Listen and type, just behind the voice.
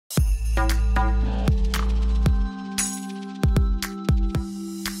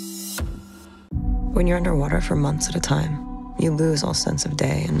When you're underwater for months at a time, you lose all sense of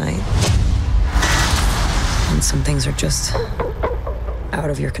day and night. And some things are just out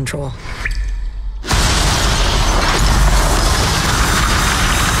of your control.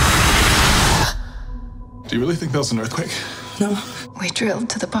 Do you really think that was an earthquake? No. We drilled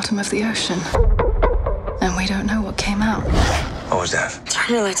to the bottom of the ocean, and we don't know what came out. What was that?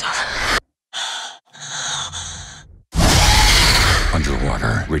 Turn your lights off.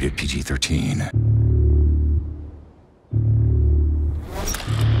 Underwater, rated PG-13.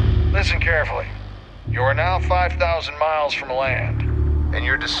 Listen carefully. You are now 5,000 miles from land, and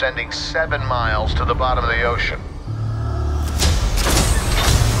you're descending 7 miles to the bottom of the ocean.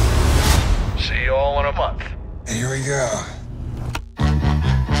 See you all in a month. Here we go.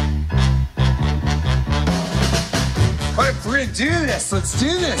 What if we're gonna do this? Let's do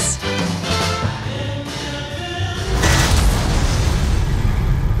this.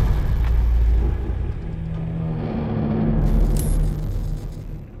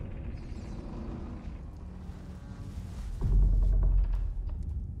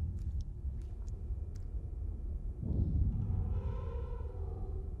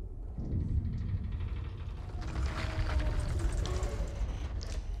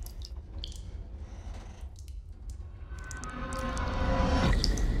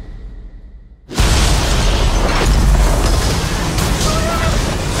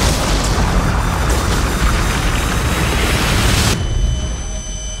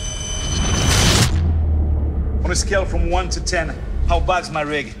 On a scale from 1 to 10, how bad's my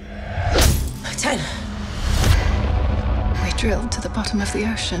rig? 10. We drilled to the bottom of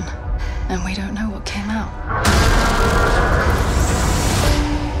the ocean, and we don't know what came out.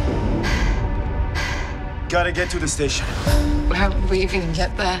 Gotta get to the station. How did we even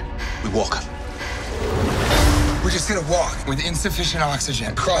get there? We walk. We're just gonna walk with insufficient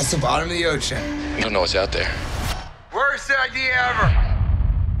oxygen across the bottom of the ocean. You don't know what's out there. Worst idea ever.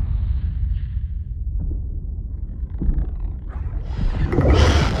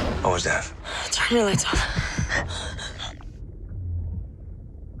 What was that? Turn your lights off.